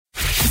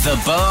The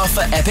bar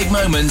for epic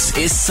moments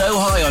is so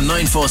high on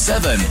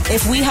 947.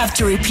 If we have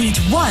to repeat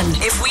one,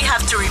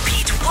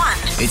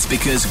 it's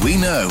because we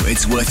know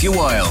it's worth your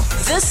while.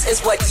 This is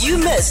what you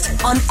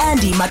missed on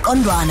Andy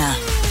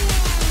PrankOn947.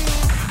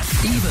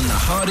 Even the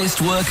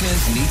hardest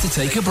workers need to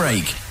take a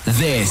break.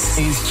 This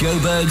is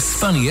Joburg's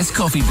funniest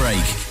coffee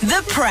break.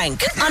 The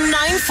prank on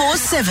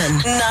 947.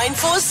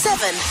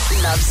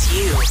 947 loves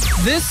you.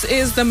 This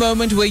is the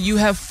moment where you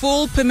have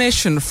full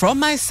permission from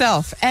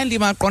myself, Andy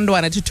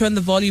PrankOn947, to turn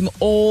the volume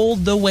all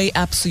the way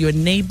up so your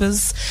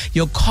neighbors,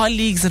 your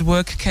colleagues at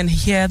work can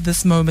hear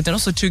this moment, and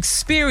also to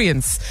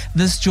experience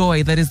this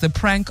joy that is the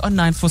prank on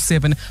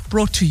 947,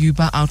 brought to you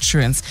by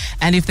Outsurance.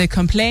 And if they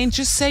complain,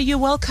 just say you're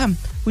welcome.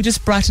 We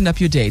just brightened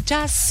up your day.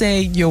 Just say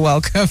you're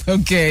welcome,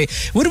 okay?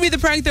 Wouldn't be the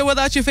prank though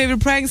without your favorite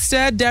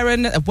prankster,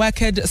 Darren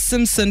Wackhead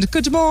Simpson.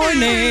 Good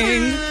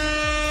morning.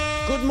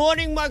 Good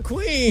morning, my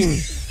queen.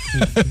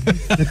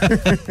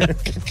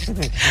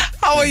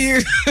 How are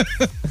you?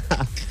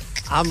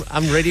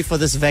 I'm ready for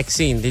this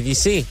vaccine. Did you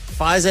see?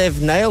 Pfizer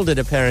have nailed it,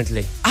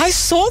 apparently. I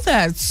saw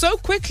that so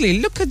quickly.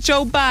 Look at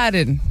Joe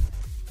Biden.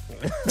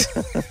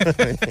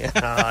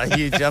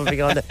 You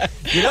jumping on that.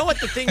 You know what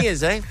the thing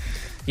is, eh?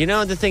 You know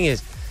what the thing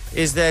is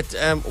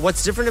that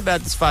what's different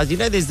about this Pfizer, you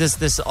know, there's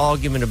this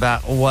argument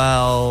about,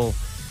 well,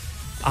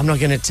 I'm not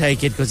going to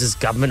take it because it's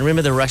government.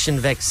 Remember the Russian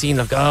vaccine?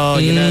 Like,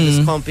 you know,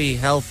 this can't be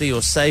healthy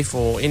or safe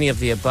or any of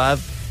the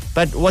above.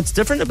 But what's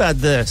different about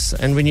this,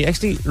 and when you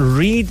actually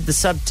read the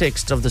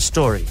subtext of the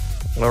story,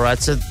 all right,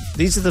 so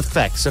these are the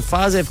facts. So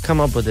Pfizer have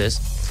come up with this.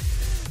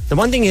 The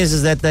one thing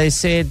is that they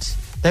said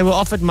they were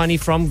offered money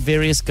from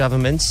various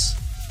governments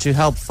to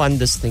help fund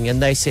this thing,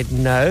 and they said,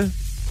 no,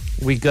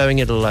 we're going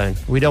it alone.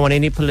 We don't want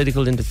any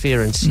political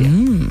interference here.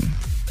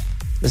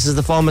 This is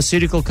the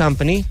pharmaceutical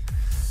company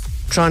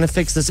trying to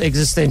fix this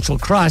existential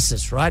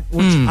crisis, right?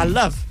 Which I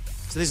love.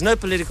 So there's no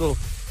political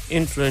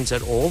influence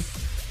at all.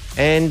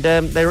 And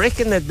they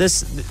reckon that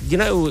this, you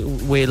know,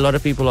 where a lot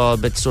of people are a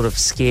bit sort of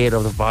scared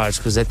of the virus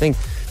because they think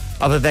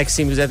of a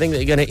vaccine, because they think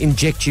they're going to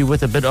inject you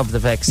with a bit of the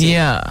vaccine.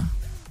 Yeah.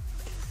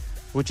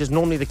 Which is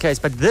normally the case.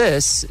 But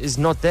this is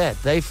not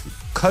that. They've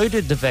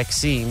coded the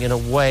vaccine in a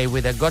way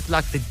where they've got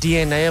like the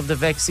DNA of the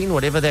vaccine,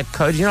 whatever that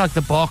code, you know, like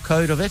the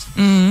barcode of it.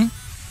 And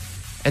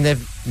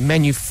they've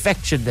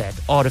manufactured that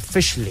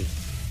artificially.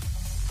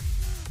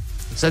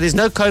 So there's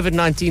no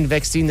COVID-19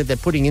 vaccine that they're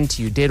putting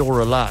into you, dead or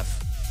alive.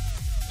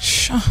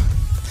 Sure.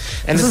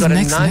 And This it's is got a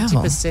next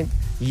 90%. level.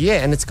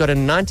 Yeah, and it's got a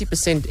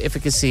 90%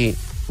 efficacy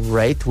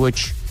rate,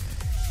 which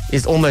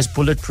is almost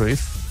bulletproof.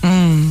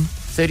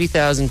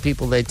 30,000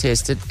 people they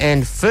tested.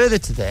 And further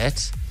to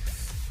that,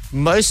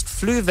 most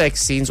flu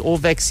vaccines or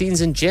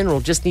vaccines in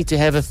general just need to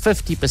have a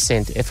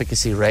 50%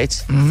 efficacy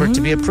rate for it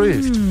to be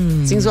approved.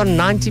 Things on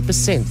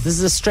 90%. This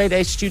is a straight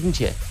A student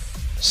here.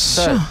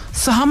 So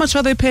how much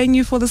are they paying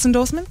you for this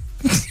endorsement?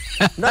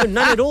 No,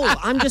 none at all.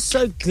 I'm just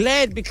so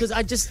glad because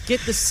I just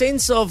get the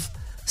sense of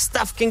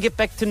stuff can get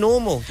back to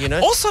normal, you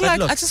know? Also, But like,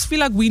 look, I just feel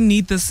like we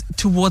need this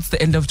towards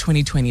the end of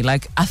 2020.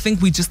 Like, I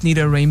think we just need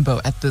a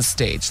rainbow at this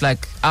stage.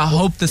 Like, I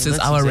hope this is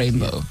that's our exactly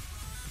rainbow. it.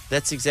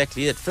 That's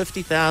exactly it.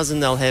 50,000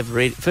 they'll have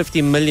ready,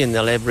 50 million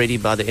they'll have ready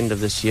by the end of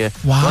this year.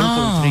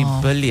 Wow.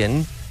 1.3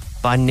 billion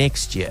by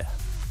next year.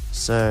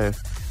 So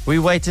we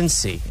wait and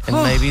see. And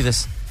maybe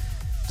this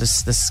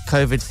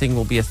COVID thing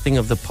will be a thing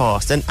of the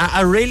past. And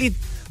I really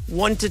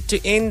want it to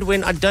end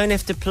when I don't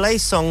have to play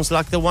songs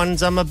like the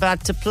ones I'm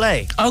about to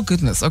play. Oh,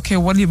 goodness. Okay,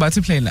 what are you about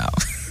to play now?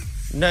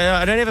 No,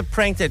 I don't have a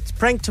prank.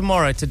 Prank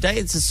tomorrow. Today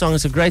it's a song.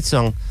 It's a great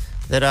song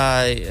that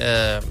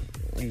I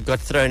got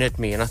thrown at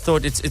me, and I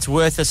thought it's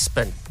worth a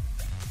spin.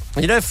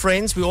 You know,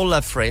 Friends. We all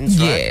love Friends,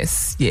 right?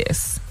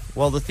 Yes.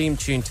 Well, the theme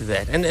tune to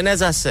that, and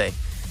as I say,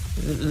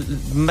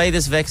 may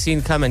this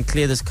vaccine come and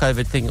clear this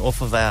COVID thing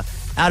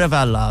out of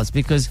our lives.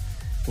 Because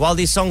while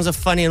these songs are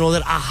funny and all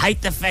that, I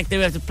hate the fact that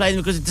we have to play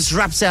them because it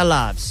disrupts our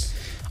lives.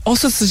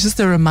 Also, it's just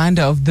a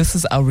reminder of this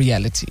is our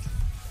reality.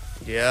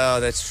 Yeah,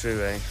 that's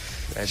true, eh?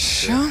 That's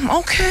true. Sure.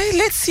 Okay,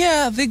 let's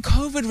hear the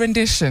COVID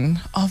rendition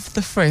of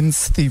the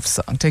Friends theme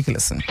song. Take a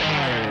listen.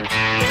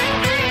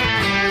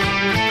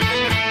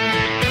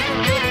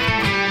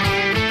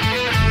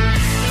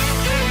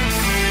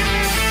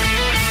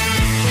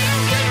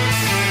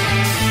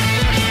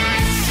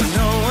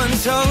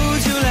 Told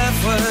you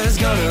life was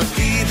gonna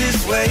be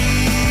this way.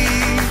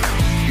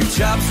 Your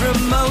job's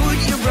remote,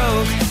 you're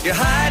broke, you're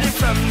hiding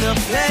from the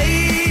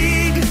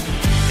plague.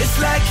 It's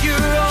like you're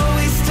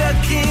always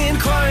stuck in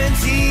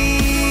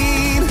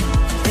quarantine,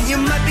 and you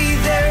might be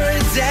there a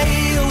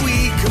day, a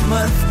week, a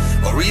month,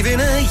 or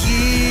even a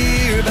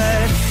year.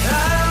 But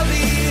I'll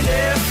be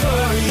there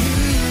for you,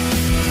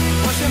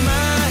 washing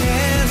my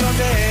hands all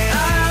day.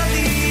 I'll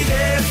be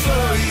there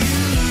for you,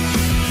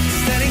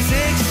 standing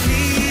 6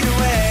 feet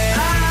away.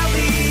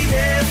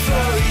 There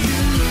for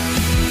you,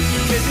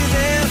 'cause you're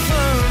there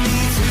for me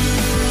too.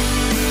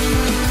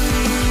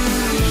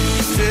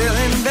 You're still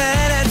in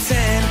bed at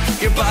 10,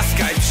 your boss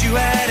Skypes you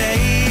at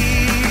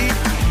 8.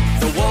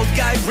 The Walt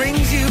guy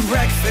brings you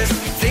breakfast,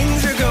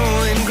 things are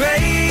going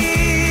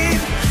great.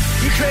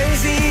 Your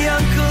crazy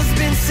uncle's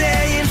been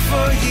saying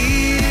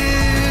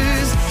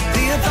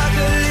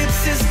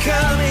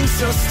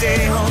so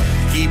stay home.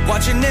 Keep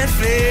watching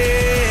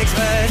Netflix,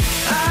 but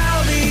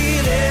I'll be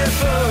there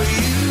for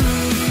you.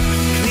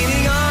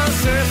 Cleaning all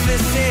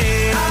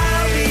surfaces.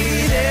 I'll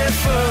be there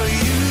for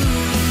you.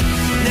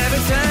 Never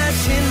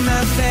touching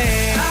my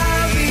face.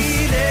 I'll be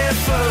there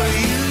for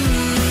you.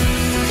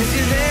 'Cause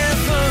you're there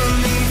for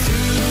me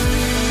too.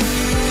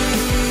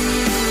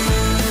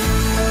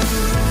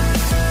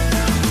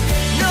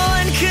 No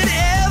one could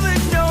ever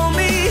know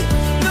me.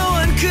 No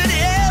one could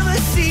ever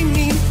see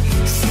me.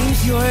 Seems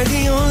you're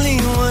the only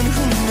one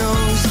who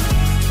knows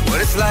what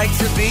it's like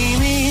to be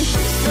me.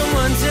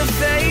 Someone to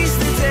face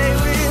the day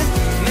with,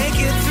 make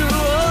it through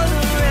all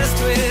the rest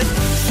with.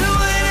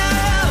 Someone I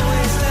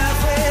always laugh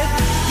with.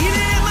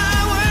 Even at my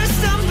worst,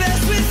 I'm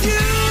best with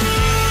you.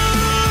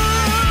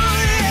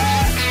 Yeah.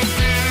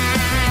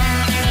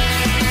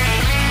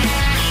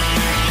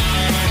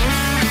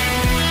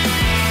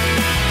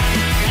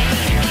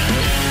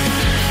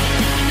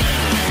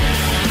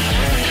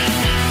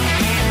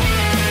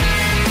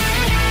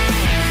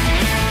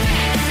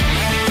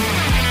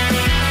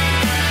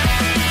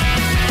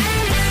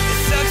 It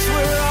sucks,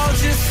 we're all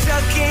just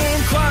stuck in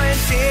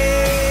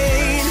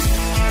quarantine.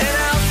 And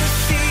I'll just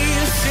see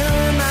you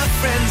soon, my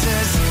friends,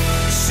 as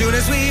soon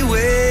as we win.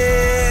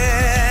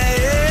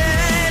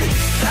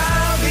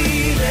 I'll be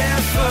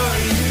there for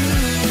you.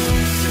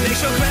 So make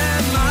sure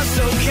grandma's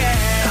okay.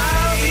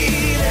 I'll be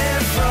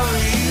there for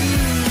you.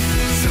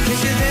 So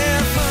 'cause you're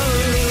there for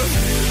me.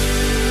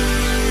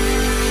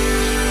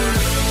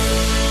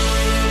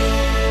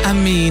 I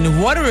mean,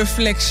 what a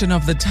reflection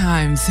of the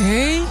times,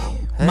 hey?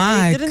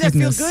 My didn't that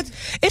feel goodness. good?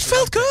 It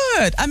felt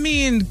good. I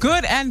mean,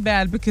 good and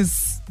bad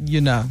because,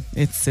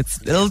 it's a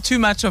little too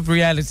much of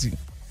reality.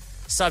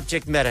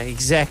 Subject matter,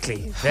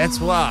 exactly. That's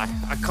why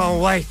I can't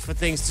wait for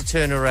things to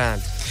turn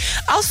around.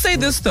 I'll say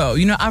this though,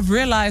 I've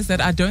realized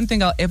that I don't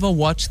think I'll ever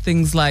watch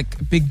things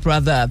like Big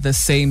Brother the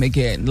same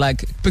again.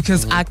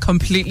 Because I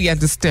completely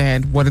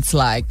understand what it's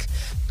like.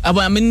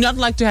 I mean, not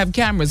like to have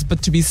cameras,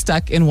 but to be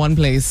stuck in one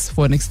place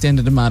for an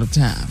extended amount of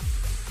time.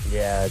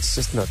 Yeah, it's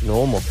just not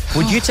normal.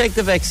 Would you take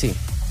the vaccine?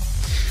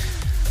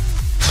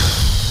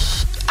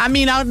 I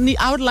mean, I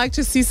would like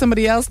to see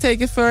somebody else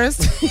take it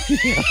first.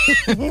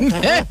 And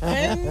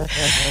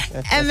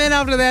then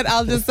after that,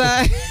 I'll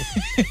decide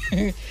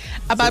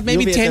about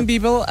maybe you'll be 10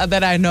 people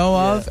that I know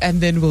of,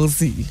 and then we'll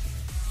see.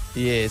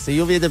 Yeah, so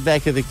you'll be at the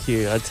back of the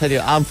queue. I tell you,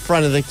 I'm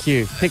front of the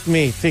queue. Pick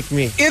me.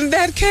 In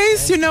that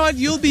case, you know what?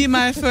 You'll be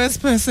my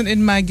first person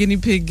in my guinea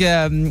pig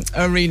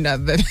arena.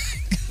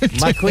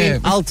 My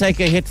queen, I'll take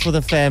a hit for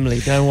the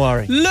family. Don't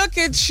worry. Look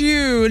at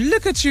you,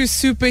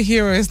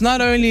 superhero. Is not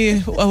only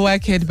a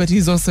wackhead, but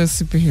he's also a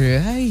superhero.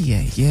 Hey.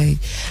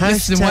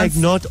 Hashtag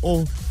not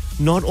all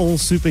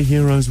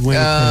superheroes wear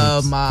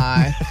Oh pants.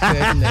 my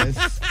goodness.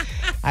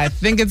 I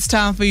think it's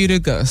time for you to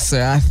go,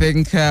 sir. I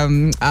think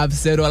I've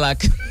said all I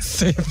can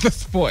say at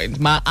this point.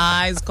 My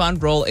eyes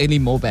can't roll any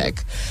more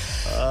back.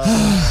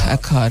 I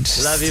can't.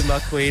 Love you, my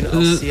queen.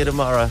 I'll see you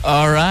tomorrow.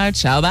 All right,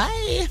 ciao,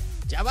 bye.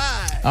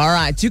 Bye. All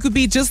right, you could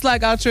be just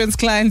like our insurance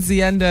client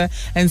Zianda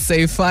and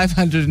save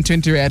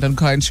 520 Rand on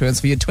car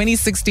insurance for your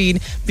 2016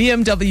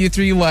 BMW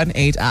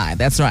 318i.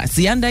 That's right,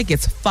 Zianda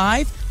gets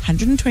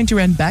 520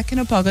 Rand back in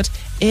her pocket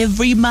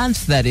every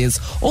month, that is.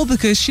 All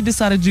because she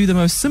decided to do the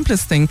most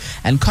simplest thing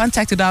and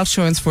contacted our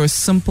insurance for a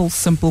simple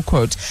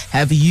quote.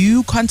 Have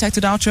you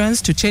contacted our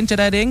insurance to change that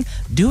heading?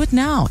 Do it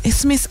now.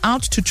 SMS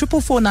out to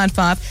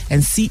 44495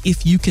 and see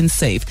if you can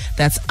save.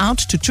 That's out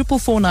to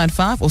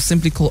 44495 or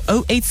simply call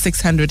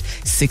 08600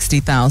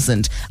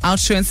 60,000. Our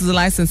insurance is a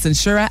licensed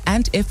insurer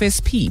and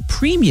FSP.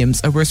 Premiums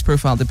are risk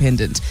profile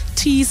dependent.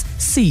 T's,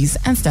 C's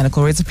and standard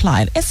call rates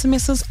applied.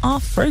 SMSs are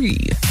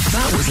free.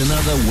 That was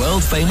another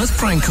world famous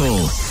prank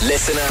call.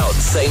 Listen out,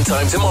 same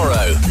time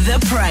tomorrow. The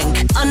Prank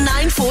on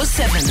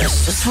 947.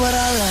 That's just what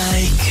I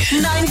like.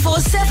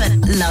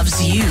 947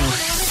 loves you.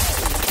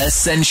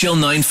 Essential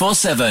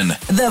 947.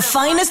 The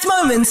finest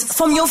moments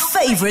from your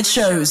favorite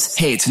shows.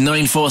 Hit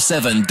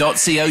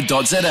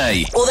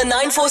 947.co.za. Or the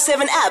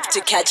 947 app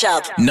to catch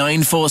up.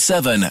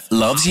 947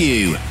 loves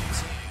you.